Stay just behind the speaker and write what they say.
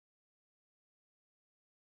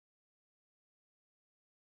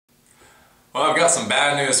Well, I've got some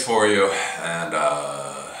bad news for you and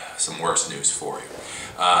some worse news for you.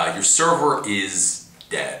 Your server is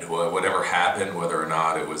dead. Whatever happened, whether or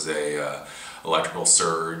not it was a electrical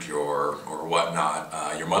surge or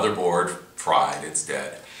whatnot, your motherboard fried. It's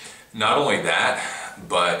dead. Not only that,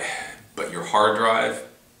 but your hard drive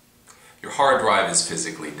is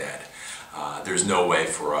physically dead. There's no way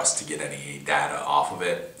for us to get any data off of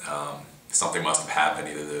it. Something must have happened.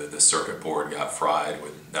 Either the circuit board got fried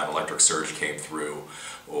when that electric surge came through,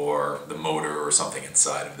 or the motor or something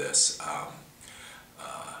inside of this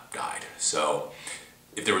died. So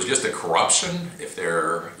if there was just a corruption, if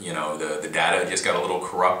the data just got a little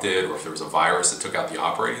corrupted, or if there was a virus that took out the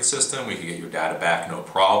operating system, we could get your data back no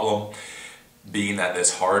problem. Being that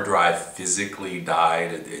this hard drive physically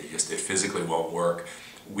died, it physically won't work.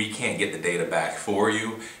 We can't get the data back for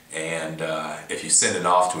you, and if you send it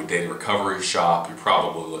off to a data recovery shop, you're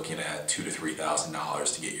probably looking at $2,000 to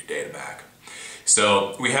 $3,000 to get your data back.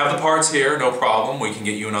 So we have the parts here, no problem. We can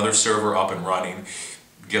get you another server up and running.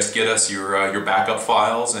 Just get us your backup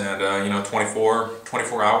files, and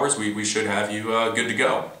 24 hours we should have you good to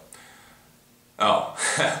go. Oh,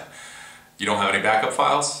 you don't have any backup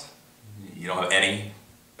files? You don't have any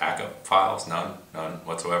backup files? None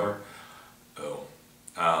whatsoever? Oh.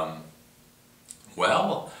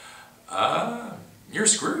 Well, you're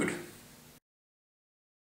screwed.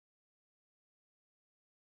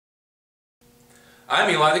 I'm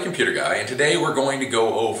Eli the Computer Guy, and today we're going to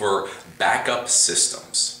go over backup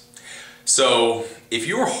systems. So, if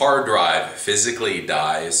your hard drive physically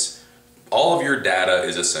dies, all of your data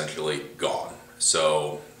is essentially gone.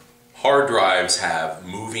 So, hard drives have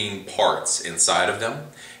moving parts inside of them,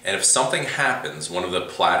 and if something happens, one of the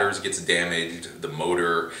platters gets damaged, the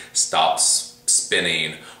motor stops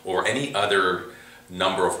spinning, or any other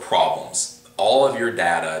number of problems, all of your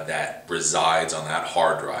data that resides on that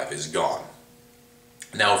hard drive is gone.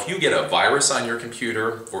 Now, if you get a virus on your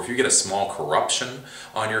computer, or if you get a small corruption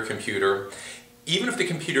on your computer, even if the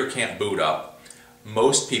computer can't boot up,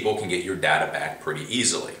 most people can get your data back pretty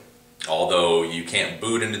easily. Although you can't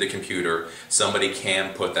boot into the computer, somebody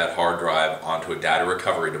can put that hard drive onto a data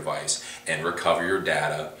recovery device and recover your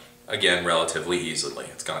data, again, relatively easily.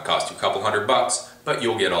 It's going to cost you a couple $100, but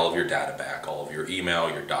you'll get all of your data back, all of your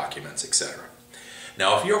email, your documents, etc.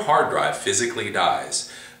 Now, if your hard drive physically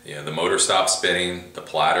dies, the motor stops spinning, the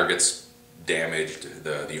platter gets damaged,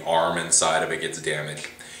 the arm inside of it gets damaged,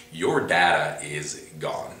 your data is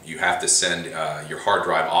gone. You have to send your hard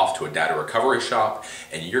drive off to a data recovery shop,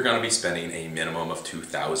 and you're going to be spending a minimum of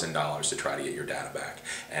 $2,000 to try to get your data back,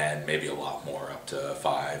 and maybe a lot more, up to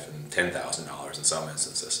 $5,000 and $10,000 in some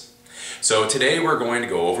instances. So today we're going to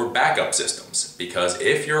go over backup systems, because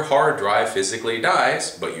if your hard drive physically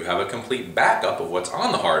dies, but you have a complete backup of what's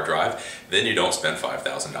on the hard drive, then you don't spend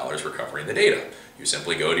 $5,000 recovering the data. You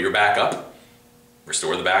simply go to your backup,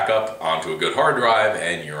 restore the backup onto a good hard drive,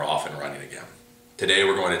 and you're off and running again. Today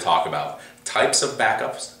we're going to talk about types of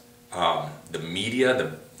backups, the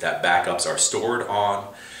media that backups are stored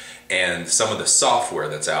on, and some of the software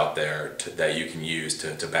that's out there that you can use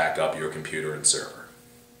to back up your computer and server.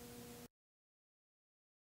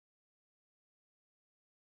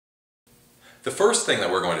 The first thing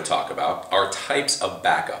that we're going to talk about are types of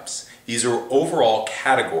backups. These are overall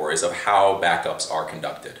categories of how backups are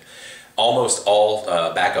conducted. Almost all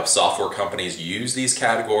backup software companies use these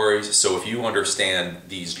categories, so if you understand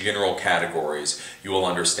these general categories, you will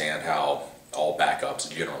understand how all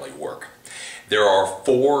backups generally work. There are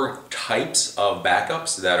 4 types of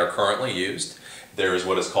backups that are currently used. There is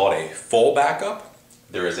what is called a full backup,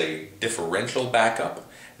 there is a differential backup,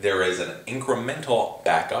 there is an incremental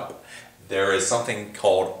backup, there is something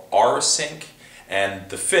called Rsync, and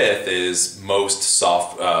the 5th is most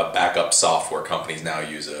backup software companies now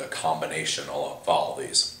use a combination of all of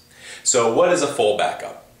these. So what is a full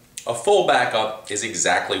backup? A full backup is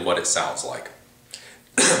exactly what it sounds like.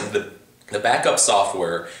 The backup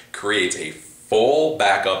software creates a full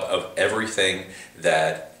backup of everything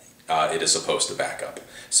that it is supposed to back up.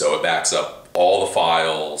 So it backs up all the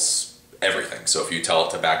files, everything. So if you tell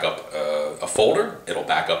it to back up a folder, it'll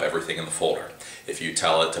back up everything in the folder. If you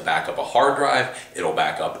tell it to back up a hard drive, it'll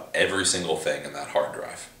back up every single thing in that hard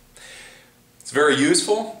drive. It's very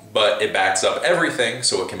useful, but it backs up everything,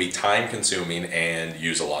 so it can be time consuming and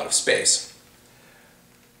use a lot of space.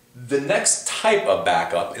 The next type of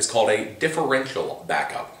backup is called a differential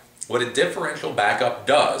backup. What a differential backup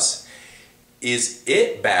does is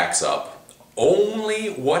it backs up only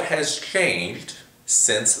what has changed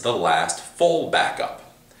since the last full backup.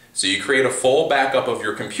 So you create a full backup of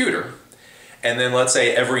your computer, and then let's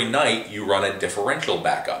say every night you run a differential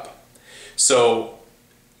backup. So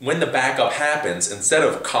when the backup happens, instead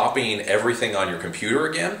of copying everything on your computer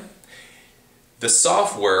again, the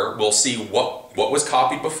software will see what was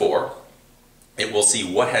copied before. It will see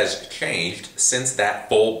what has changed since that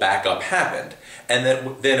full backup happened, and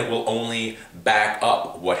then it will only back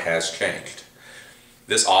up what has changed.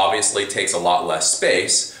 This obviously takes a lot less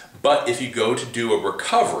space, but if you go to do a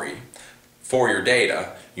recovery for your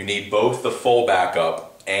data, you need both the full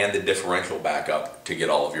backup and the differential backup to get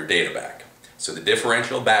all of your data back. So the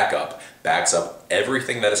differential backup backs up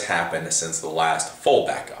everything that has happened since the last full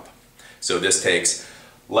backup. So this takes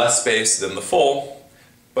less space than the full,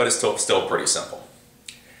 but it's still pretty simple.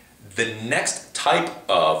 The next type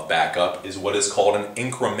of backup is what is called an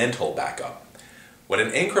incremental backup. What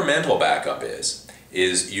an incremental backup is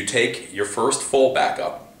you take your first full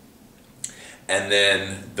backup, and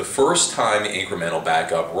then the first time the incremental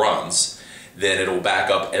backup runs, then it'll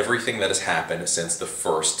back up everything that has happened since the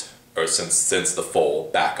full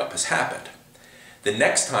backup has happened. The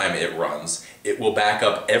next time it runs, it will back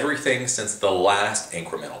up everything since the last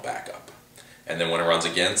incremental backup. And then when it runs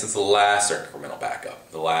again, since the last incremental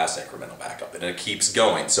backup, and it keeps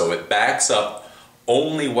going. So it backs up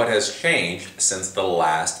only what has changed since the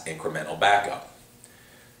last incremental backup.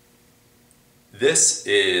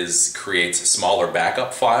 This creates smaller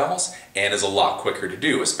backup files and is a lot quicker to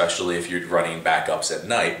do, especially if you're running backups at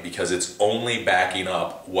night, because it's only backing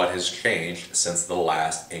up what has changed since the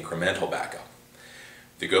last incremental backup.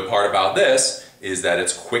 The good part about this is that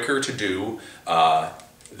it's quicker to do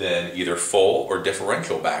than either full or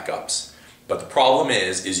differential backups. But the problem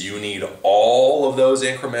is you need all of those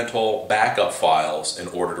incremental backup files in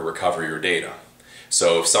order to recover your data.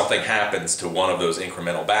 So if something happens to one of those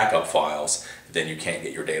incremental backup files, then you can't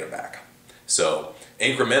get your data back. So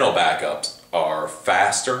incremental backups are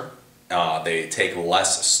faster, they take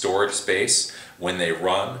less storage space when they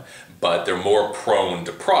run, but they're more prone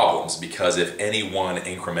to problems because if any one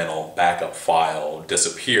incremental backup file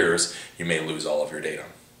disappears, you may lose all of your data.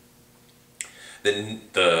 Then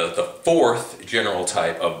the fourth general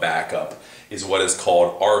type of backup is what is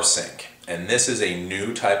called Rsync. And this is a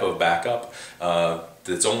new type of backup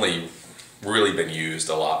that's only really been used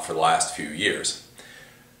a lot for the last few years.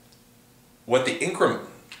 What the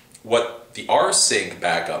Rsync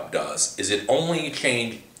backup does is it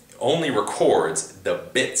only records the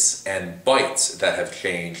bits and bytes that have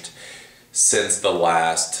changed since the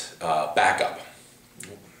last backup.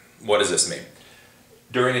 What does this mean?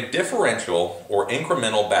 During a differential or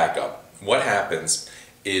incremental backup, what happens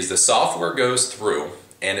is the software goes through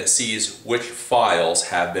and it sees which files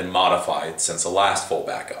have been modified since the last full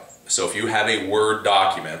backup. So if you have a Word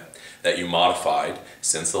document that you modified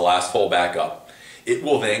since the last full backup, it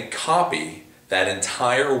will then copy that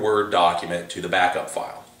entire Word document to the backup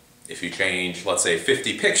file. If you change, let's say,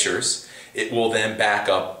 50 pictures, it will then back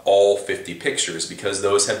up all 50 pictures because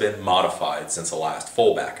those have been modified since the last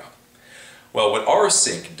full backup. Well, what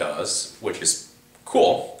Rsync does, which is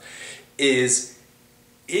cool, is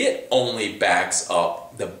it only backs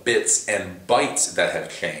up the bits and bytes that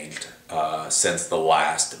have changed since the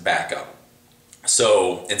last backup.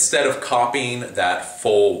 So instead of copying that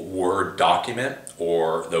full Word document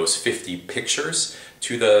or those 50 pictures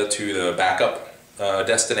to the backup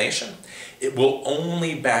destination, it will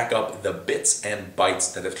only back up the bits and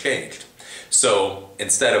bytes that have changed. So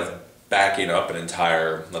instead of backing up an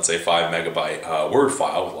entire, let's say, 5 megabyte Word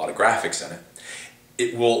file with a lot of graphics in it,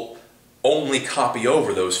 it will only copy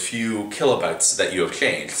over those few kilobytes that you have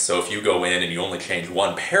changed. So if you go in and you only change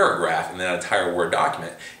one paragraph in that entire Word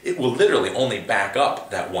document, it will literally only back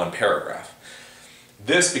up that one paragraph.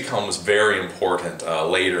 This becomes very important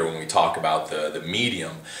later when we talk about the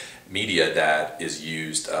media that is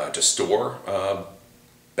used to store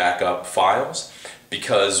backup files,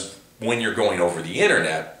 because when you're going over the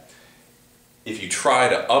internet, if you try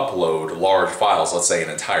to upload large files, let's say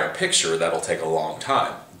an entire picture, that'll take a long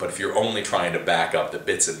time. But if you're only trying to back up the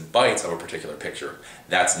bits and bytes of a particular picture,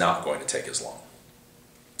 that's not going to take as long.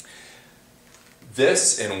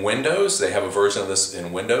 This in Windows, they have a version of this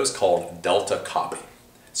in Windows called Delta Copy.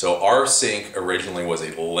 So Rsync originally was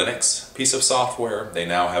a Linux piece of software. They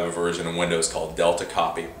now have a version in Windows called Delta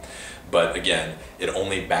Copy. But again, it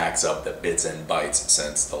only backs up the bits and bytes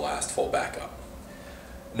since the last full backup.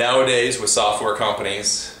 Nowadays, with software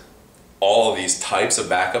companies, all of these types of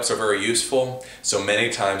backups are very useful. So many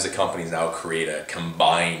times the companies now create a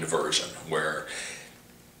combined version where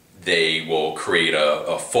they will create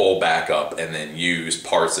a full backup and then use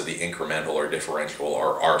parts of the incremental or differential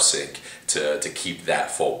or Rsync to keep that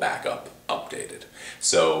full backup updated.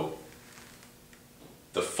 So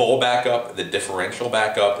the full backup, the differential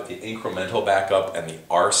backup, the incremental backup, and the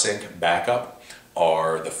Rsync backup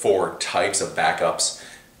are the 4 types of backups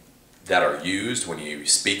that are used when you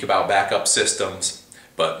speak about backup systems,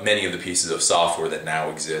 but many of the pieces of software that now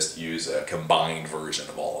exist use a combined version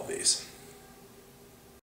of all of these.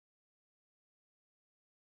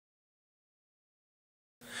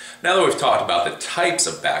 Now that we've talked about the types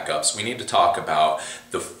of backups, we need to talk about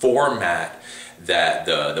the format that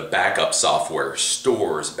the backup software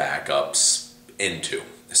stores backups into.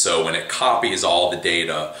 So when it copies all the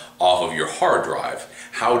data off of your hard drive,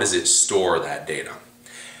 how does it store that data?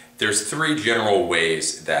 There's 3 general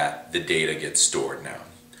ways that the data gets stored now.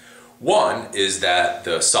 One is that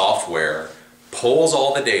the software pulls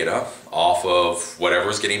all the data off of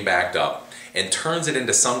whatever's getting backed up and turns it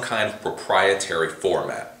into some kind of proprietary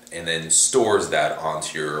format and then stores that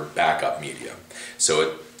onto your backup media. So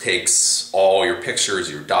it takes all your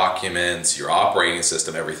pictures, your documents, your operating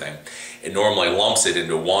system, everything. It normally lumps it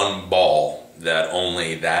into one ball that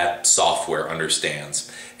only that software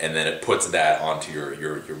understands, and then it puts that onto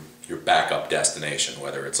your backup destination,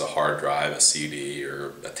 whether it's a hard drive, a CD,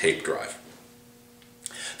 or a tape drive.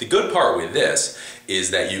 The good part with this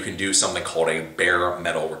is that you can do something called a bare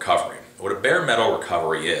metal recovery. What a bare metal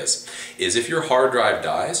recovery is if your hard drive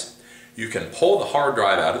dies, you can pull the hard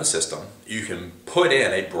drive out of the system, you can put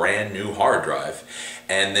in a brand new hard drive,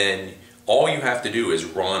 and then all you have to do is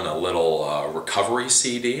run a little recovery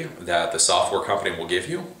CD that the software company will give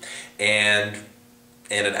you, and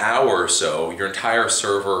in an hour or so, your entire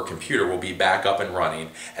server or computer will be back up and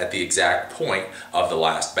running at the exact point of the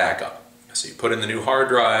last backup. So you put in the new hard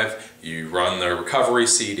drive, you run the recovery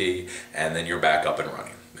CD, and then you're back up and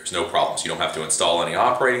running. There's no problems. You don't have to install any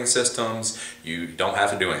operating systems. You don't have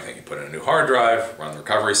to do anything. You put in a new hard drive, run the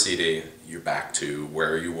recovery CD, you're back to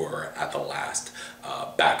where you were at the last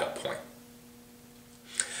backup point.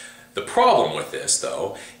 The problem with this,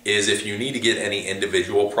 though, is if you need to get any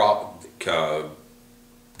individual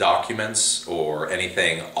documents or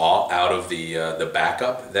anything out of the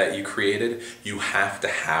backup that you created, you have to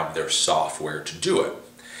have their software to do it.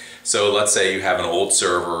 So let's say you have an old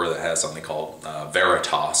server that has something called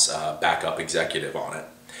Veritas Backup Executive on it.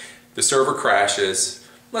 The server crashes.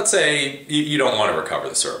 Let's say you don't want to recover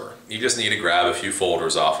the server. You just need to grab a few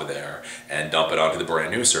folders off of there and dump it onto the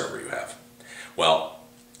brand new server you have. Well,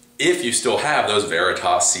 if you still have those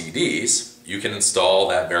Veritas CDs, you can install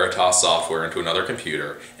that Veritas software into another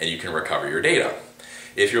computer and you can recover your data.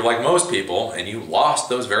 If you're like most people and you lost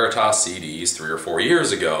those Veritas CDs 3 or 4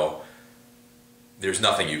 years ago, there's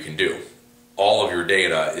nothing you can do. All of your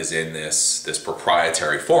data is in this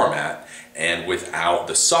proprietary format, and without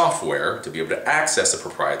the software to be able to access a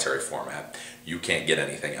proprietary format, you can't get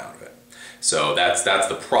anything out of it. So that's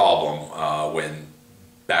the problem when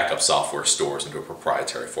backup software stores into a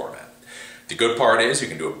proprietary format. The good part is you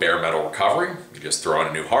can do a bare metal recovery. You just throw in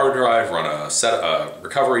a new hard drive, run a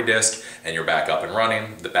recovery disk, and you're back up and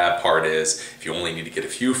running. The bad part is if you only need to get a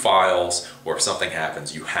few files, or if something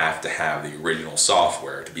happens, you have to have the original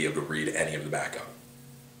software to be able to read any of the backup.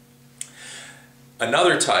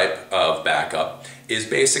 Another type of backup is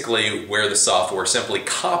basically where the software simply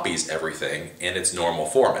copies everything in its normal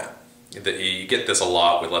format. You get this a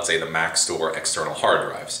lot with, let's say, the Mac Store external hard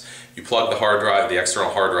drives. You plug the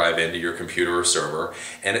external hard drive into your computer or server,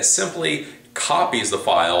 and it simply copies the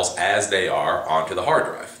files as they are onto the hard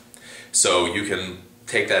drive. So you can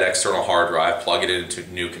take that external hard drive, plug it into a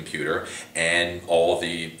new computer, and all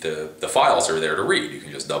the files are there to read. You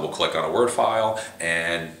can just double click on a Word file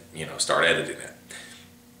and start editing it.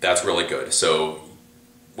 That's really good. So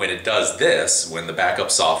when it does this, when the backup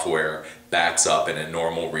software backs up in a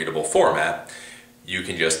normal readable format, you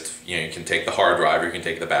can just, you can take the hard drive, or you can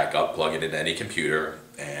take the backup, plug it into any computer,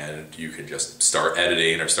 and you can just start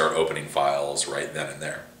editing or start opening files right then and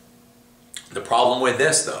there. The problem with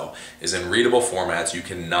this, though, is in readable formats you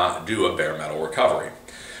cannot do a bare metal recovery.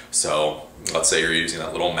 So let's say you're using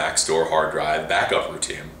that little Mac Store hard drive backup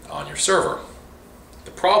routine on your server.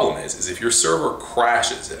 The problem is if your server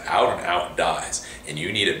crashes, it out and out dies, and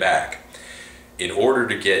you need it back, in order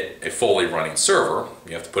to get a fully running server,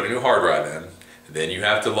 you have to put a new hard drive in, then you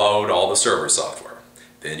have to load all the server software,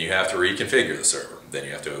 then you have to reconfigure the server, then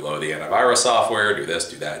you have to load the antivirus software, do this,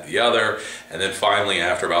 do that, do the other, and then finally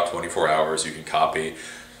after about 24 hours you can copy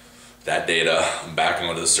that data back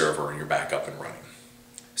onto the server and you're back up and running.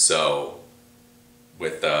 So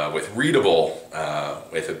with Readable,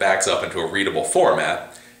 if it backs up into a readable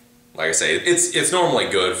format, like I say, it's normally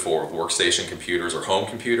good for workstation computers or home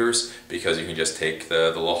computers because you can just take the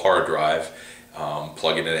little hard drive,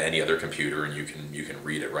 plug it into any other computer, and you can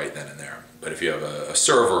read it right then and there. But if you have a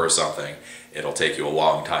server or something, it'll take you a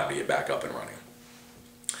long time to get back up and running.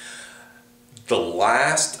 The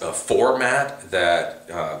last format that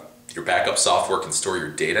your backup software can store your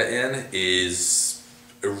data in is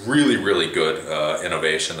a really, really good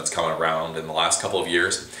innovation that's coming around in the last couple of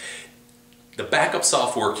years. The backup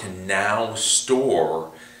software can now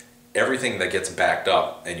store everything that gets backed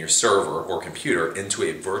up in your server or computer into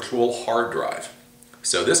a virtual hard drive.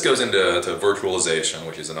 So this goes into virtualization,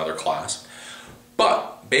 which is another class.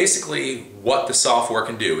 But basically what the software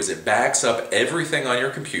can do is it backs up everything on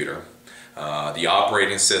your computer, the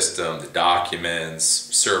operating system, the documents,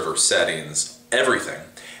 server settings, everything,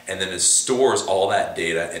 and then it stores all that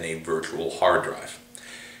data in a virtual hard drive.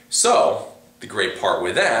 So the great part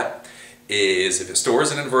with that is if it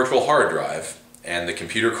stores it in a virtual hard drive and the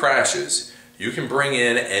computer crashes, you can bring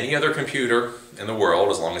in any other computer in the world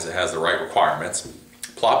as long as it has the right requirements,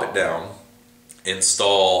 plop it down,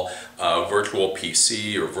 install a virtual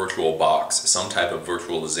PC or virtual box, some type of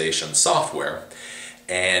virtualization software,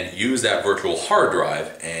 and use that virtual hard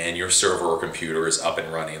drive, and your server or computer is up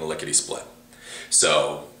and running lickety-split.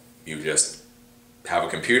 So you just have a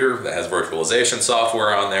computer that has virtualization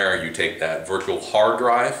software on there, you take that virtual hard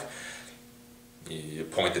drive, you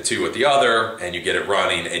point the two at the other, and you get it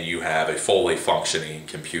running, and you have a fully functioning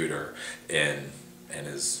computer and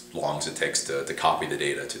as long as it takes to copy the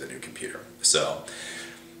data to the new computer. So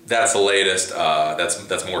that's the latest.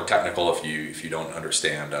 That's more technical if you don't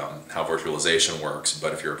understand how virtualization works,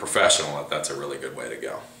 but if you're a professional, that's a really good way to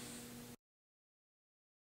go.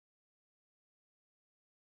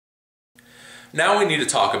 Now we need to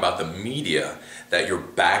talk about the media that your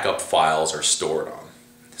backup files are stored on.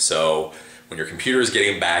 So when your computer is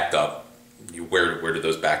getting backed up, where do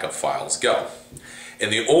those backup files go? In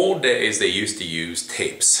the old days, they used to use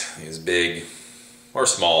tapes, these big or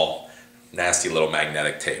small, nasty little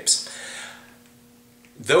magnetic tapes.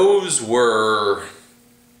 Those were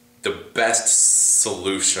the best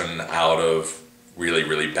solution out of really,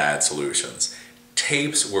 really bad solutions.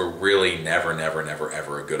 Tapes were really never,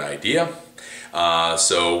 ever a good idea.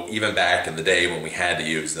 So even back in the day when we had to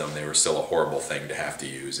use them, they were still a horrible thing to have to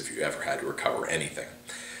use if you ever had to recover anything.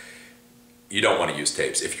 You don't want to use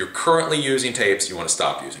tapes. If you're currently using tapes, you want to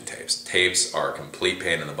stop using tapes. Tapes are a complete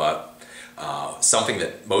pain in the butt. Something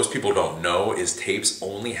that most people don't know is tapes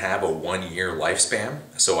only have a 1-year lifespan.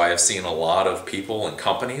 So I have seen a lot of people and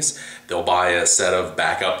companies, they'll buy a set of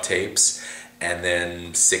backup tapes and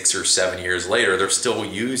then 6 or 7 years later, they're still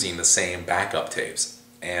using the same backup tapes.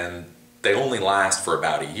 And they only last for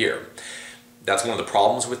about a year. That's one of the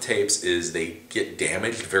problems with tapes is they get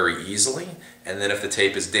damaged very easily, and then if the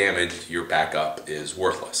tape is damaged, your backup is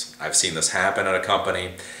worthless. I've seen this happen at a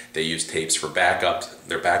company. They used tapes for backup,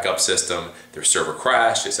 their backup system, their server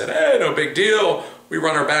crashed. They said, hey, no big deal, we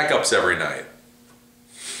run our backups every night.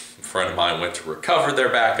 A friend of mine went to recover their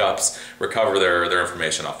backups, recover their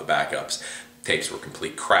information off the backups. Tapes were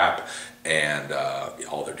complete crap, and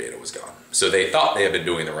all their data was gone. So they thought they had been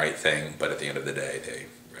doing the right thing, but at the end of the day,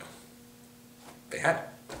 they hadn't.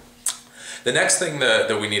 The next thing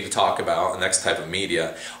that we need to talk about, the next type of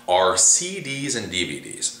media, are CDs and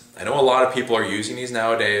DVDs. I know a lot of people are using these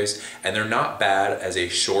nowadays, and they're not bad as a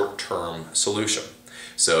short-term solution.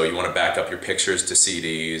 So you want to back up your pictures to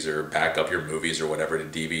CDs or back up your movies or whatever to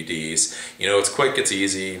DVDs. You know, it's quick, it's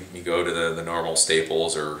easy. You go to the normal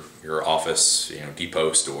Staples or your office,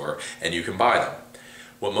 Depot store, and you can buy them.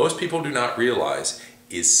 What most people do not realize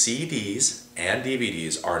is CDs and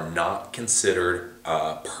DVDs are not considered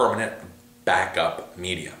permanent backup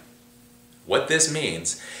media. What this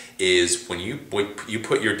means is when you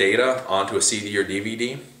put your data onto a CD or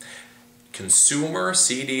DVD, consumer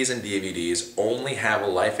CDs and DVDs only have a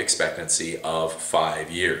life expectancy of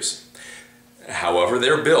 5 years. However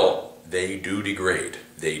they're built, they do degrade.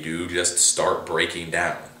 They do just start breaking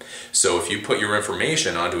down. So if you put your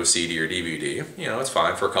information onto a CD or DVD, it's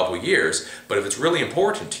fine for a couple of years, but if it's really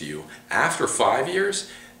important to you, after 5 years,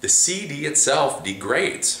 the CD itself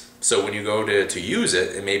degrades. So when you go to use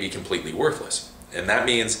it, it may be completely worthless. And that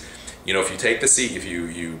means, if you take the CD, if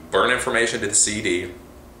you burn information to the CD,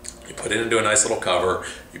 you put it into a nice little cover,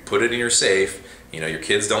 you put it in your safe, your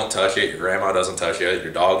kids don't touch it, your grandma doesn't touch it,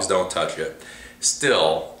 your dogs don't touch it,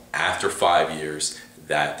 still, after 5 years,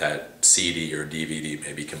 that CD or DVD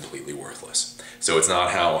may be completely worthless. So it's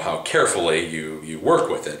not how carefully you work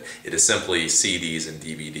with it. It is simply CDs and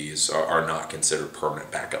DVDs are not considered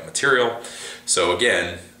permanent backup material. So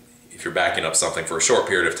again, if you're backing up something for a short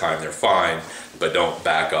period of time, they're fine, but don't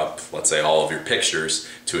back up, let's say, all of your pictures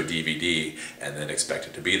to a DVD and then expect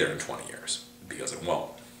it to be there in 20 years, because it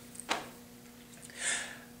won't.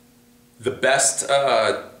 The best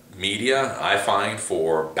media I find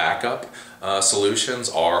for backup solutions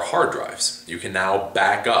are hard drives. You can now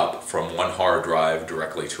back up from one hard drive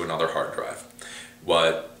directly to another hard drive.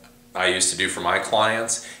 What I used to do for my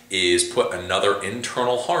clients is put another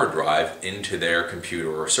internal hard drive into their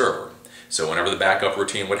computer or server. So whenever the backup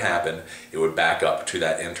routine would happen, it would back up to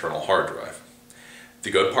that internal hard drive. The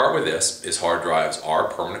good part with this is hard drives are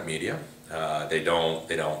permanent media. They don't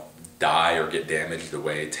die or get damaged the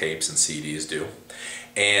way tapes and CDs do.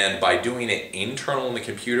 And by doing it internal in the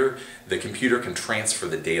computer can transfer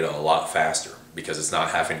the data a lot faster because it's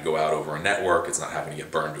not having to go out over a network, it's not having to get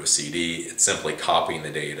burned to a CD, it's simply copying the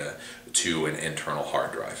data to an internal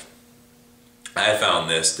hard drive. I found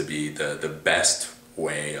this to be the best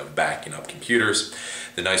way of backing up computers.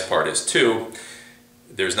 The nice part is too,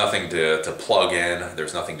 there's nothing to plug in,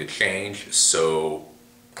 there's nothing to change, so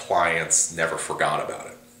clients never forgot about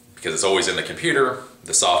it. Because it's always in the computer,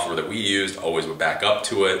 the software that we used always would back up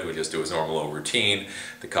to it, we just do its normal little routine.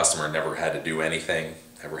 The customer never had to do anything,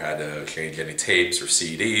 never had to change any tapes or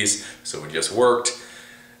CDs, so it just worked,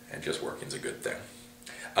 and just working is a good thing.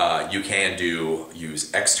 You can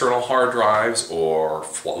use external hard drives or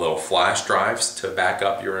little flash drives to back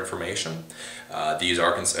up your information. These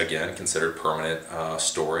are, again, considered permanent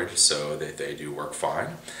storage, so they do work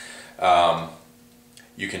fine.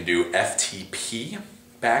 You can do FTP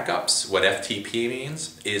backups. What FTP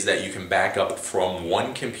means is that you can back up from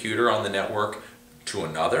one computer on the network to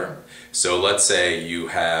another. So let's say you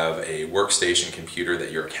have a workstation computer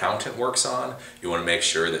that your accountant works on. You want to make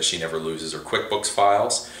sure that she never loses her QuickBooks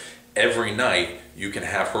files. Every night you can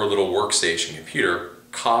have her little workstation computer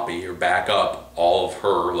copy or back up all of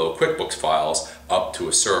her little QuickBooks files up to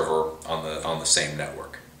a server on the same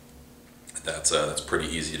network. That's pretty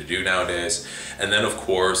easy to do nowadays. And then of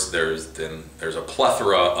course there's a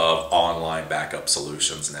plethora of online backup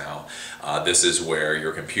solutions now. This is where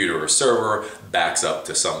your computer or server backs up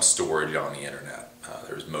to some storage on the internet.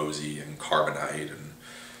 There's Mozy and Carbonite, and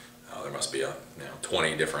there must be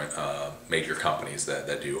 20 different major companies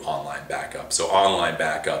that do online backup. So online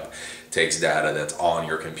backup takes data that's on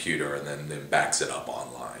your computer and then backs it up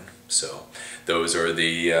online. So those are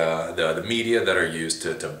the media that are used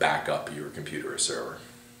to back up your computer or server.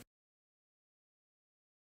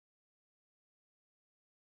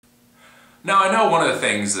 Now I know one of the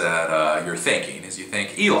things that you're thinking is you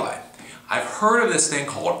think, Eli, I've heard of this thing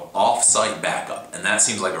called off-site backup, and that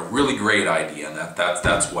seems like a really great idea, and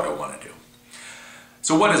that's what I want to do.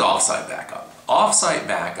 So what is off-site backup? Off-site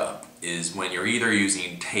backup is when you're either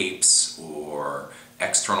using tapes or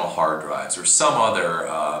external hard drives or some other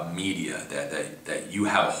media that you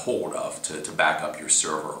have a hold of to back up your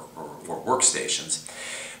server or workstations,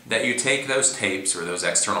 that you take those tapes or those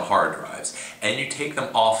external hard drives and you take them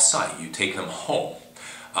off-site, you take them home,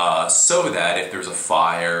 so that if there's a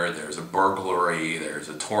fire, there's a burglary, there's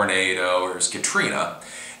a tornado, or there's Katrina,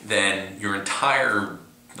 then your entire,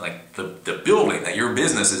 like the building that your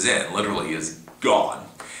business is in literally is gone.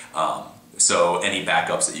 So any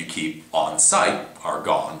backups that you keep on site are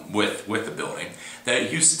gone with the building.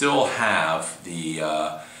 That you still have the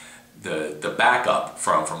backup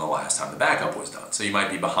from the last time the backup was done. So you might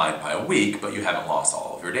be behind by a week, but you haven't lost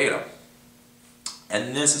all of your data.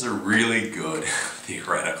 And this is a really good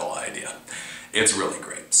theoretical idea. It's really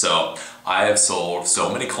great. So I have sold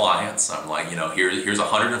so many clients. I'm like, here's a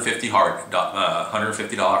 $150 hard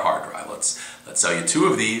drive. Let's sell you 2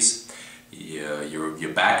 of these.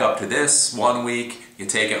 You back up to this 1 week, you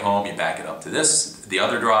take it home, you back it up to the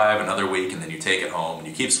other drive another week, and then you take it home, and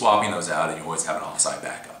you keep swapping those out, and you always have an offsite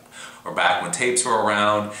backup. Or back when tapes were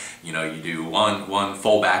around, you do one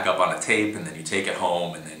full backup on a tape, and then you take it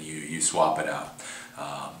home, and then you swap it out,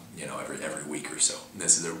 every week or so.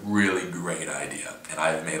 This is a really great idea, and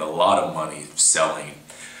I've made a lot of money selling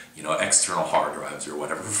external hard drives or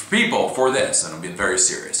whatever for people for this, and I'm being very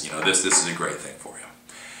serious. This is a great thing for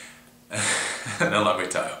you. And then let me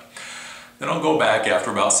tell you, then I'll go back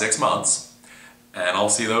after about 6 months and I'll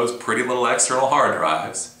see those pretty little external hard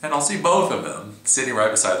drives, and I'll see both of them sitting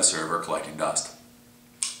right beside the server collecting dust.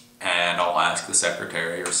 And I'll ask the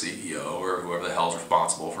secretary or CEO or whoever the hell's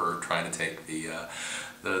responsible for trying to take the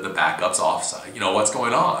backups offsite, what's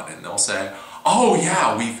going on? And they'll say, oh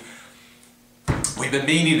yeah, we've been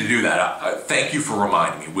meaning to do that. Thank you for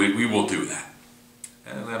reminding me. We will do that.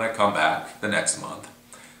 And then I come back the next month,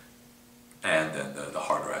 and then the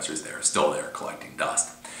hard drives are still there collecting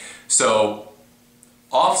dust. So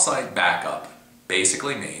off-site backup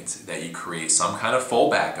basically means that you create some kind of full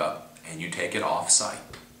backup and you take it off-site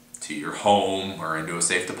to your home or into a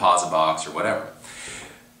safe deposit box or whatever,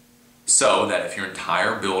 so that if your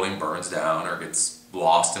entire building burns down or gets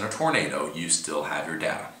lost in a tornado, you still have your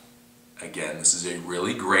data. Again, this is a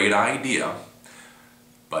really great idea,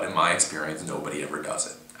 but in my experience, nobody ever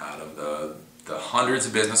does it. Out of the hundreds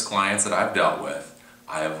of business clients that I've dealt with,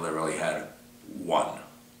 I have literally had one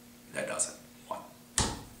that does it. One.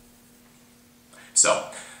 So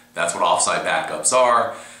that's what offsite backups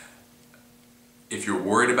are. If you're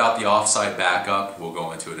worried about the offsite backup, we'll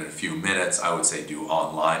go into it in a few minutes. I would say do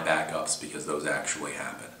online backups because those actually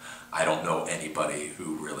happen. I don't know anybody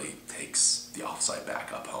who really takes the offsite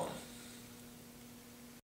backup home.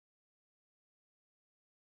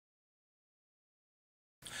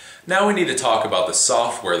 Now we need to talk about the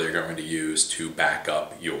software they're going to use to back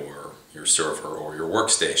up your server or your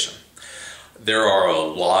workstation. There are a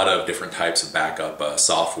lot of different types of backup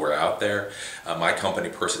software out there. My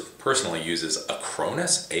company personally uses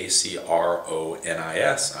Acronis,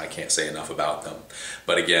 A-C-R-O-N-I-S. I can't say enough about them.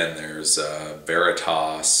 But again, there's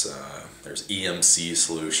Veritas, there's EMC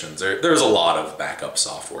Solutions. There's a lot of backup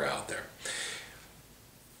software out there.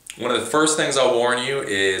 One of the first things I'll warn you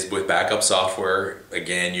is with backup software,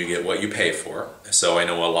 again, you get what you pay for. So I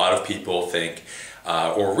know a lot of people think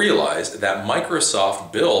or realize that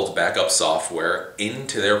Microsoft builds backup software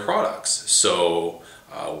into their products. So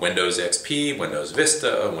Windows XP, Windows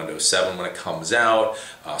Vista, Windows 7 when it comes out,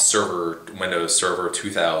 Windows Server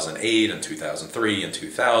 2008 and 2003 and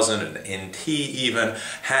 2000 and NT even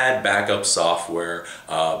had backup software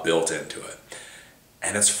built into it.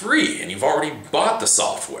 And it's free, and you've already bought the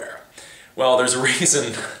software. Well, there's a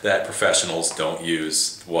reason that professionals don't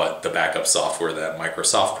use the backup software that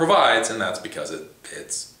Microsoft provides, and that's because it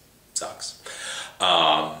sucks.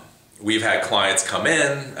 We've had clients come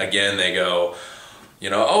in, again, they go,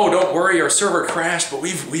 oh, don't worry, our server crashed, but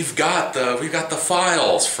we've got the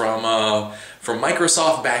files from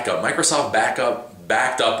Microsoft Backup. Microsoft Backup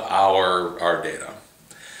backed up our data.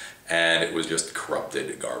 And it was just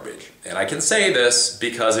corrupted garbage. And I can say this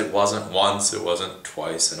because it wasn't once, it wasn't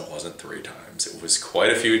twice, and it wasn't 3 times. It was quite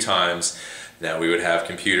a few times that we would have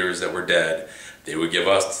computers that were dead. They would give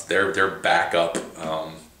us their backup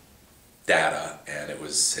data, and it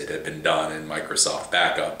had been done in Microsoft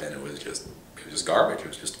Backup, and it was just garbage. It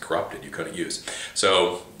was just corrupted. You couldn't use.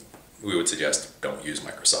 So we would suggest don't use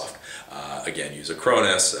Microsoft. Again, use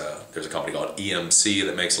Acronis. There's a company called EMC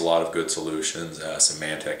that makes a lot of good solutions.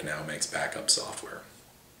 Symantec now makes backup software.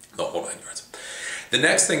 The whole 9 yards. The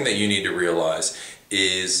next thing that you need to realize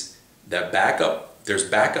is that there's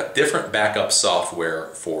different backup software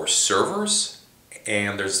for servers,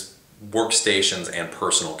 and there's workstations and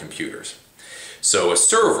personal computers. So a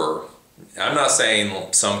server, I'm not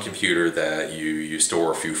saying some computer that you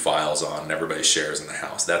store a few files on and everybody shares in the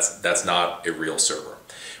house. That's not a real server.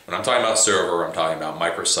 When I'm talking about server, I'm talking about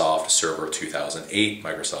Microsoft Server 2008,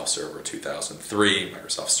 Microsoft Server 2003,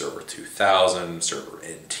 Microsoft Server 2000, Server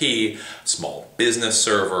NT, small business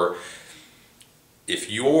server. If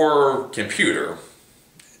your computer,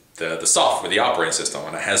 the software, the operating system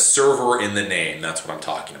on it has server in the name, that's what I'm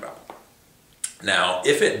talking about. Now,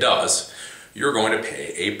 if it does, you're going to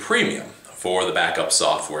pay a premium for the backup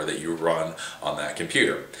software that you run on that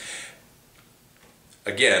computer.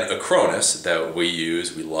 Again, Acronis that we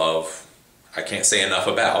use, we love, I can't say enough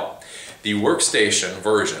about. The workstation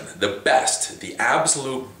version, the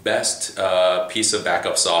absolute best piece of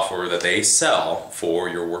backup software that they sell for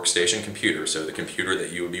your workstation computer, so the computer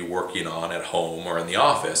that you would be working on at home or in the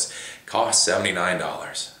office, costs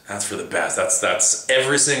 $79. That's for the best. That's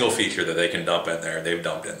every single feature that they can dump in there, they've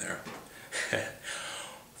dumped in there.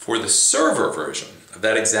 For the server version of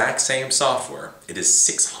that exact same software, it is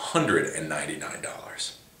 $699.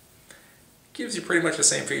 Gives you pretty much the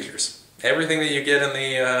same features. Everything that you get in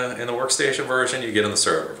the workstation version, you get in the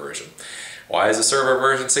server version. Why is the server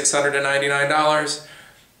version $699?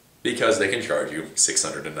 Because they can charge you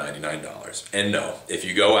 $699. And no, if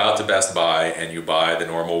you go out to Best Buy and you buy the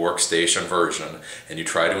normal workstation version and you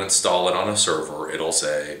try to install it on a server, it'll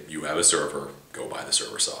say, you have a server, go buy the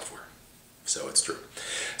server software. So it's true.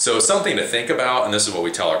 So something to think about, and this is what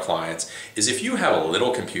we tell our clients, is if you have a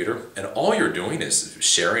little computer and all you're doing is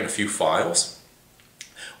sharing a few files,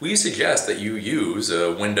 we suggest that you use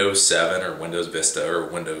a Windows 7 or Windows Vista or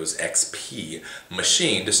Windows XP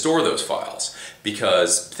machine to store those files.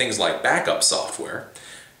 Because things like backup software,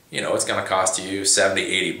 it's going to cost you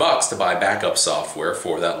 $70, $80 to buy backup software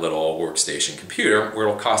for that little workstation computer, where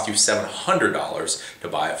it'll cost you $700 to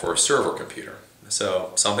buy it for a server computer.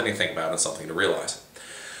 So something to think about and something to realize.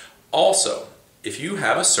 Also, if you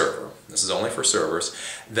have a server, this is only for servers,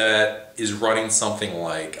 that is running something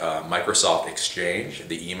like Microsoft Exchange,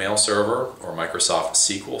 the email server, or Microsoft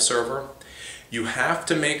SQL server, you have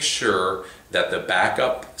to make sure that the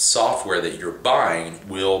backup software that you're buying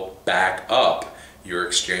will back up your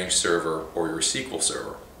Exchange server or your SQL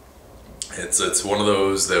server. It's one of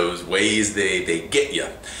those ways they get you.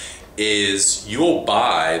 Is you'll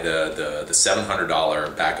buy the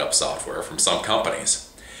 $700 backup software from some companies,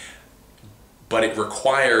 but it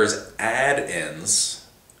requires add-ins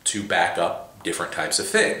to back up different types of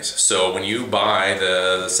things. So when you buy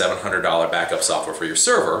the $700 backup software for your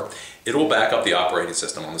server, it will back up the operating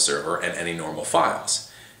system on the server and any normal files.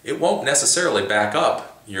 It won't necessarily back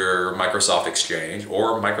up your Microsoft Exchange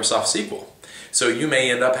or Microsoft SQL. So you may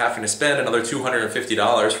end up having to spend another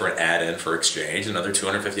 $250 for an add-in for Exchange, another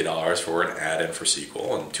 $250 for an add-in for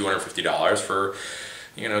SQL, and $250 for,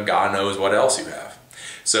 God knows what else you have.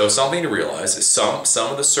 So something to realize is some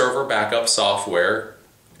of the server backup software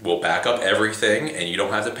will back up everything and you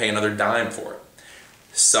don't have to pay another dime for it.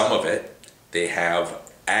 Some of it, they have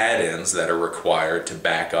add-ins that are required to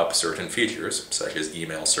back up certain features, such as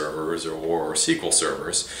email servers or SQL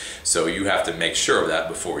servers. So you have to make sure of that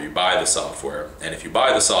before you buy the software. And if you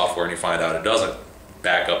buy the software and you find out it doesn't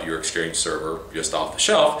back up your Exchange server just off the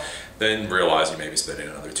shelf, then realize you may be spending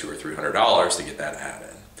another $200 or $300 to get that add-in.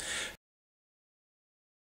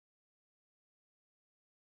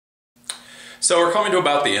 So we're coming to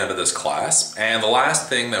about the end of this class, and the last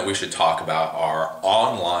thing that we should talk about are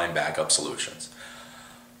online backup solutions.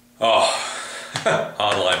 Oh,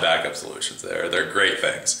 online backup solutions, they're great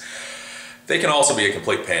things. They can also be a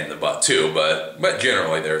complete pain in the butt too, but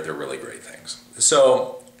generally they're really great things.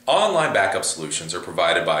 So online backup solutions are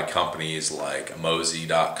provided by companies like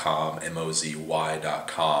Mozy.com,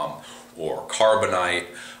 MOZY.com, or Carbonite,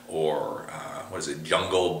 or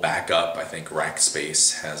Jungle Backup. I think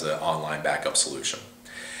Rackspace has an online backup solution.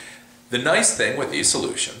 The nice thing with these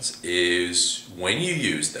solutions is when you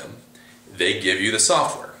use them, they give you the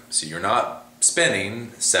software. So you're not spending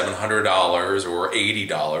 $700 or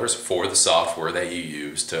 $80 for the software that you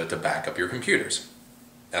use to back up your computers.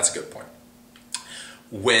 That's a good point.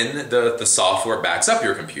 When the software backs up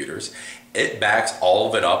your computers, it backs all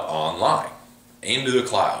of it up online, into the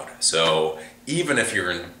cloud. So even if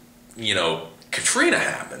you're in, Katrina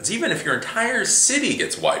happens, even if your entire city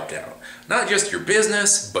gets wiped out, not just your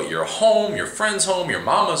business, but your home, your friend's home, your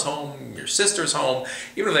mama's home, your sister's home,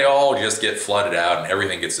 even if they all just get flooded out and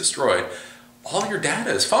everything gets destroyed, all your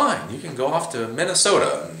data is fine. You can go off to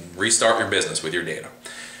Minnesota and restart your business with your data.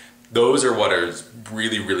 Those are what is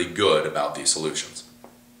really, really good about these solutions.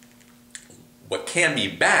 What can be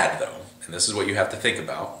bad though, and this is what you have to think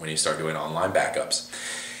about when you start doing online backups,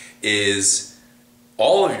 is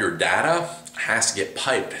all of your data has to get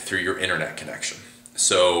piped through your internet connection.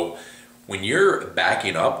 So when you're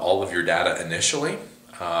backing up all of your data initially,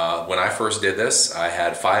 when I first did this, I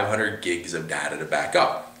had 500 gigs of data to back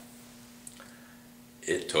up.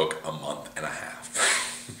 It took a month and a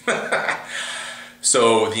half.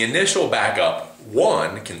 So the initial backup,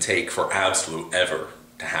 one, can take for absolute ever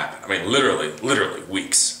to happen. I mean, literally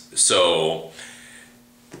weeks. So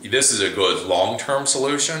this is a good long-term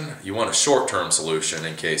solution. You want a short-term solution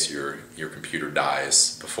in case your computer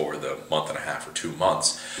dies before the month and a half or 2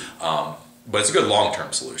 months. But it's a good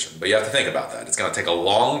long-term solution. But you have to think about that. It's going to take a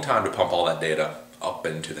long time to pump all that data up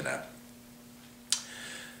into the net.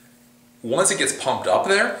 Once it gets pumped up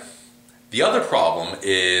there, the other problem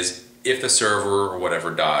is if the server or whatever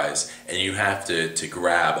dies and you have to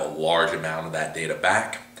grab a large amount of that data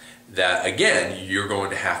back, that again, you're going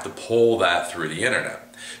to have to pull that through the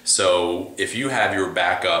internet. So if you have your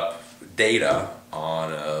backup data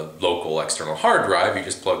on a local external hard drive, you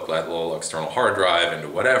just plug that little external hard drive into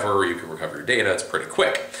whatever, you can recover your data, it's pretty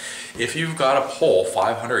quick. If you've got to pull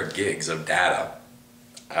 500 gigs of data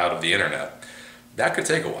out of the internet, that could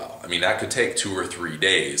take a while. I mean, that could take 2 or 3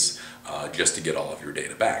 days just to get all of your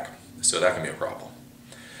data back. So that can be a problem.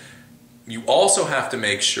 You also have to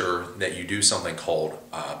make sure that you do something called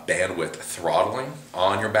bandwidth throttling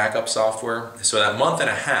on your backup software. So that month and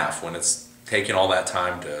a half, when it's taking all that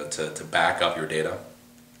time to back up your data,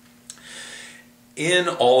 in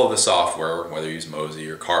all of the software, whether you use Mozy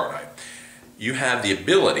or Carbonite, you have the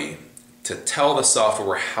ability to tell the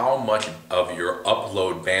software how much of your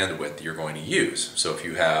upload bandwidth you're going to use. So if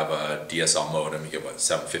you have a DSL modem, you get what,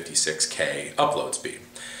 756K upload speed.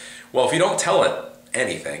 Well, if you don't tell it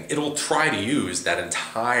anything, it'll try to use that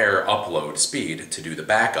entire upload speed to do the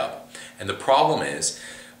backup. And the problem is,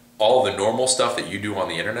 all the normal stuff that you do on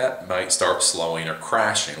the internet might start slowing or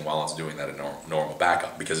crashing while it's doing that normal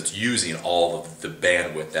backup, because it's using all of the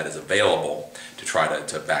bandwidth that is available to try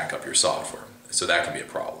to back up your software. So that can be a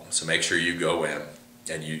problem. So make sure you go in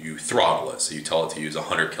and you throttle it. So you tell it to use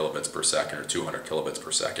 100 kilobits per second or 200 kilobits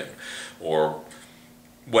per second, or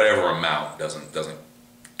whatever amount doesn't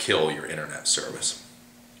kill your internet service.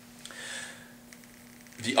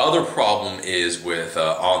 The other problem is with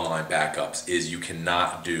online backups is you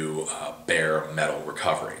cannot do bare metal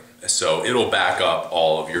recovery. So it'll back up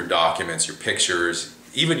all of your documents, your pictures,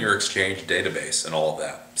 even your Exchange database and all of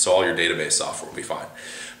that. So all your database software will be fine.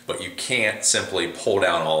 But you can't simply pull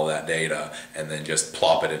down all of that data and then just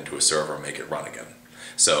plop it into a server and make it run again.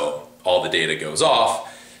 So all the data goes off.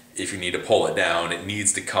 If you need to pull it down, it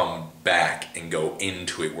needs to come back and go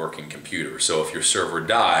into a working computer. So if your server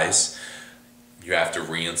dies, you have to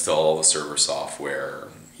reinstall all the server software,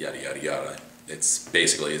 yada, yada, yada. It's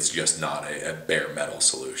just not a bare metal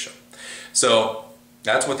solution. So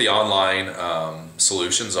that's what the online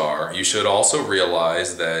solutions are. You should also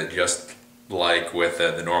realize that just like with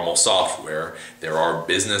the normal software, there are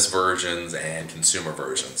business versions and consumer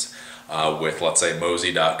versions. With, let's say,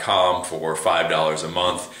 Mozy.com for $5 a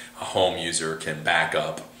month, a home user can back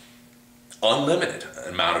up unlimited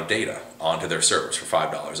amount of data onto their servers for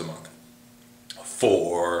 $5 a month.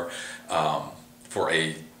 For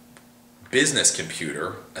a business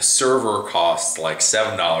computer, a server costs like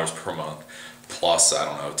 $7 per month plus, I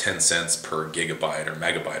don't know, 10 cents per gigabyte or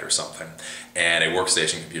megabyte or something. And a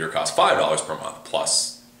workstation computer costs $5 per month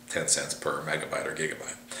plus 10 cents per megabyte or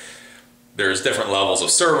gigabyte. There's different levels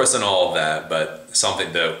of service and all of that, but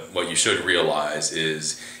something that what you should realize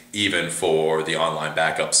is even for the online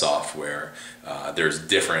backup software, there's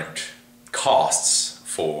different costs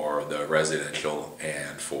for the residential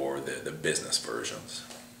and for the business versions.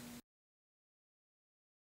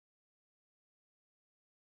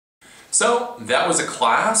 So that was a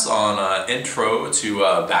class on intro to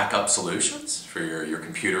backup solutions for your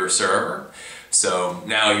computer server. So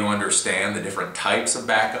now you understand the different types of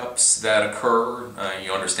backups that occur.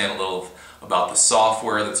 You understand a little about the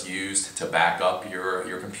software that's used to back up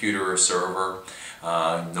your computer or server.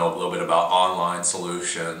 Know a little bit about online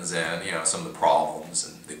solutions and some of the problems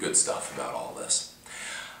and the good stuff about all this.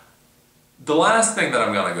 The last thing that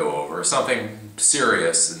I'm going to go over is something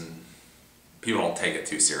serious, and people don't take it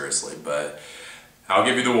too seriously, but I'll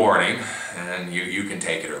give you the warning and you can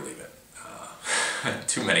take it or leave it.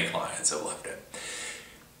 Too many clients have left it.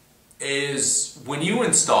 Is when you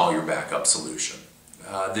install your backup solution,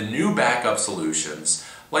 the new backup solutions,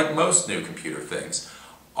 like most new computer things,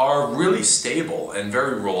 are really stable and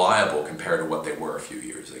very reliable compared to what they were a few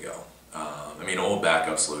years ago. I mean, old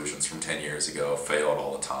backup solutions from 10 years ago failed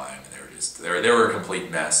all the time, and they were a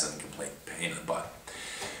complete mess and a complete pain in the butt.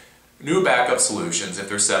 New backup solutions, if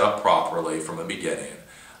they're set up properly from the beginning,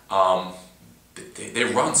 they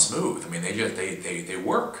run smooth. I mean, they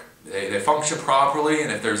work. They function properly,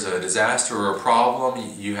 and if there's a disaster or a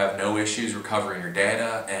problem, you have no issues recovering your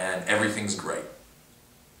data, and everything's great.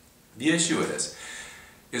 The issue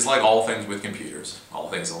is like all things with computers, all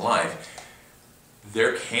things in life,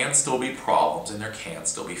 there can still be problems and there can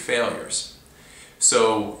still be failures.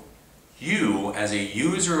 So you, as a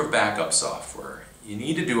user of backup software, you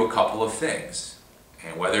need to do a couple of things.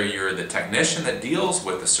 And whether you're the technician that deals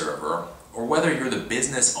with the server or whether you're the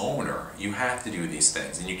business owner, you have to do these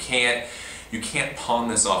things. And you can't pawn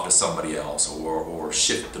this off to somebody else or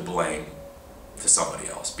shift the blame to somebody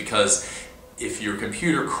else. Because if your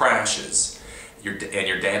computer crashes and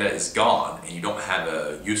your data is gone and you don't have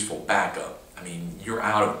a useful backup, I mean, you're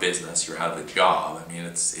out of business, you're out of a job. I mean,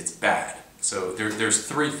 it's bad. So there's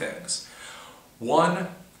three things. One,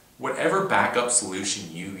 whatever backup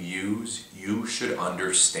solution you use, you should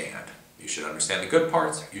understand. You should understand the good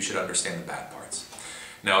parts, you should understand the bad parts.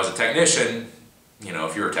 Now, as a technician,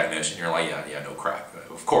 if you're a technician, you're like, yeah, no crap.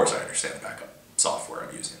 Of course I understand the backup software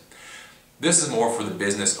I'm using. This is more for the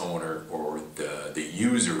business owner or the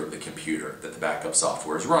user of the computer that the backup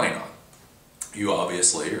software is running on. You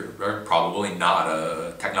obviously are probably not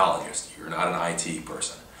a technologist, you're not an IT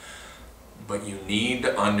person. But you need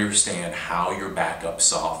to understand how your backup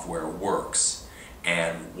software works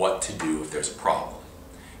and what to do if there's a problem.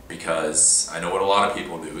 Because I know what a lot of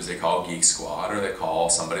people do is they call Geek Squad or they call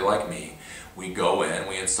somebody like me. We go in,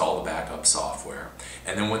 we install the backup software,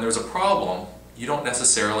 and then when there's a problem, you don't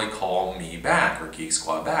necessarily call me back or Geek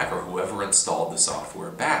Squad back or whoever installed the software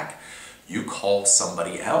back. You call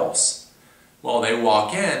somebody else. Well, they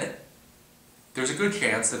walk in, there's a good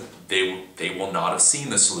chance that they will not have seen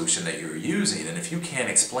the solution that you're using, and if you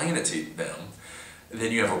can't explain it to them,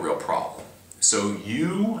 then you have a real problem. So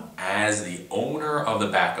you, as the owner of the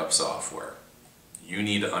backup software, you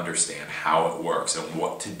need to understand how it works and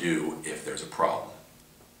what to do if there's a problem.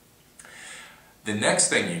 The next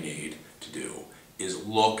thing you need to do is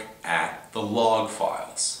look at the log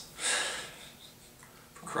files.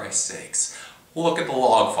 For Christ's sakes, look at the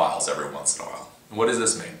log files every once in a while. And what does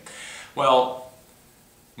this mean? Well,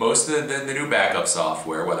 Most of the new backup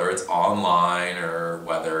software, whether it's online or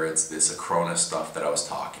whether it's this Acronis stuff that I was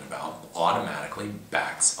talking about, automatically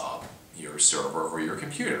backs up your server or your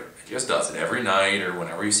computer. It just does it every night or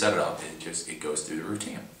whenever you set it up. It goes through the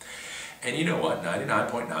routine. And you know what?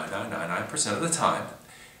 99.9999% of the time,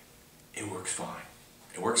 it works fine.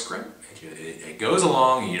 It works great. It goes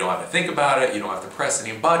along, and you don't have to think about it. You don't have to press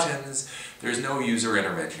any buttons. There's no user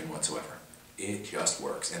intervention whatsoever. It just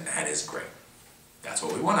works, and that is great. That's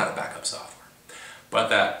what we want out of backup software. But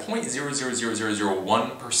that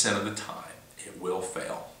 0.000001% of the time, it will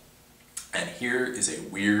fail. And here is a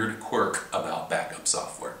weird quirk about backup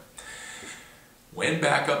software. When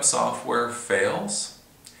backup software fails,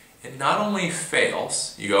 it not only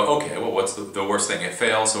fails, you go, okay, well, what's the worst thing? It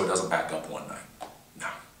fails, so it doesn't back up one night. No.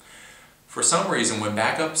 For some reason, when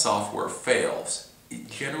backup software fails,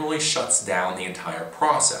 it generally shuts down the entire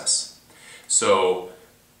process. So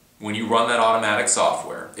when you run that automatic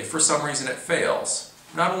software, if for some reason it fails,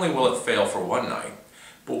 not only will it fail for one night,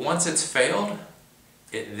 but once it's failed,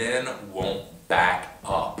 it then won't back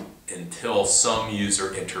up until some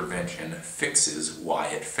user intervention fixes why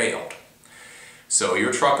it failed. So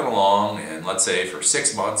you're trucking along, and let's say for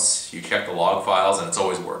 6 months you check the log files and it's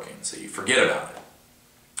always working, so you forget about it.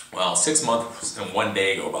 Well, 6 months and 1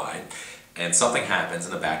 day go by and something happens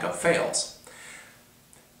and the backup fails.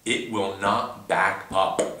 It will not back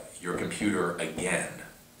up your computer again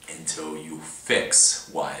until you fix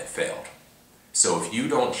why it failed. So if you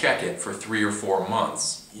don't check it for 3 or 4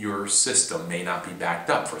 months, your system may not be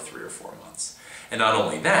backed up for 3 or 4 months. And not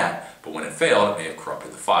only that, but when it failed, it may have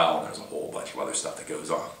corrupted the file, and there's a whole bunch of other stuff that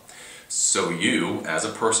goes on. So you, as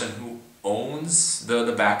a person who owns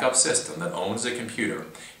the backup system, that owns the computer,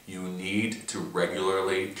 you need to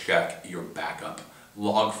regularly check your backup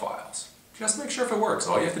log files. Just make sure if it works.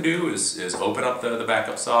 All you have to do is open up the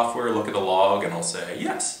backup software, look at the log, and it'll say,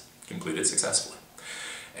 yes, completed successfully.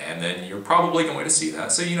 And then you're probably going to see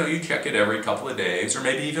that. So, you check it every couple of days, or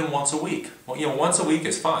maybe even once a week. Well, once a week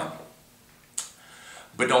is fine.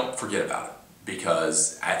 But don't forget about it,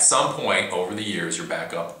 because at some point over the years, your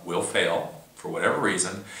backup will fail for whatever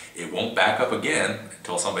reason. It won't back up again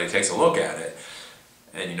until somebody takes a look at it.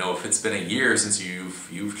 And if it's been a year since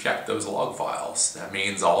you've checked those log files, that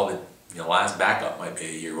means all of it, the last backup might be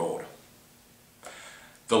a year old.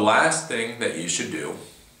 The last thing that you should do,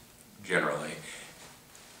 generally,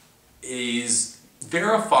 is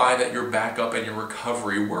verify that your backup and your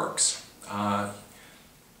recovery works.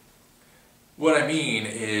 What I mean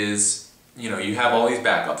is, you have all these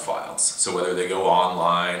backup files, so whether they go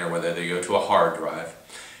online or whether they go to a hard drive,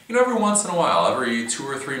 every once in a while, every 2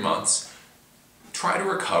 or 3 months, try to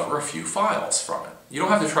recover a few files from it. You don't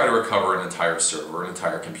have to try to recover an entire server, an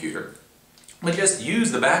entire computer, but just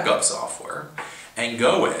use the backup software and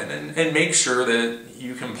go in and make sure that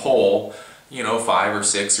you can pull 5 or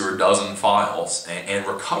 6 or a dozen files and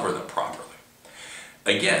recover them properly.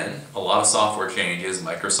 Again, a lot of software changes.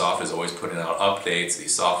 Microsoft is always putting out updates.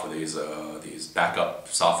 These backup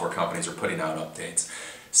software companies are putting out updates.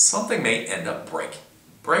 Something may end up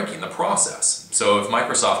breaking the process. So if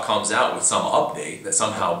Microsoft comes out with some update that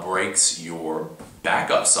somehow breaks your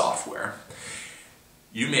backup software,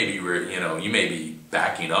 you may be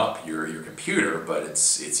backing up your computer, but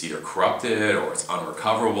it's either corrupted or it's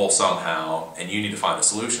unrecoverable somehow, and you need to find a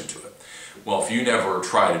solution to it. Well, if you never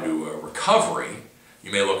try to do a recovery,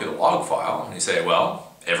 you may look at the log file and you say,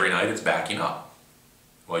 well, every night it's backing up.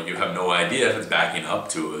 Well, you have no idea if it's backing up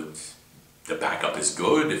to the backup is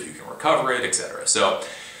good, if you can recover it, etc. So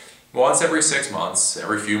once every 6 months,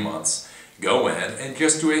 every few months, go in and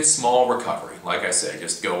just do a small recovery. Like I say,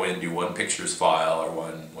 just go in, do one pictures file or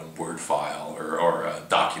one Word file or a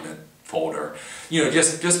document folder.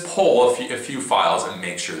 Just pull a few files and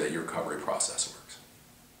make sure that your recovery process works.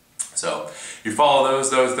 So you follow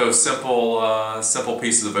those simple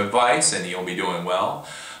pieces of advice and you'll be doing well.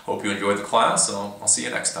 Hope you enjoyed the class, so I'll see you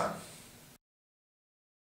next time.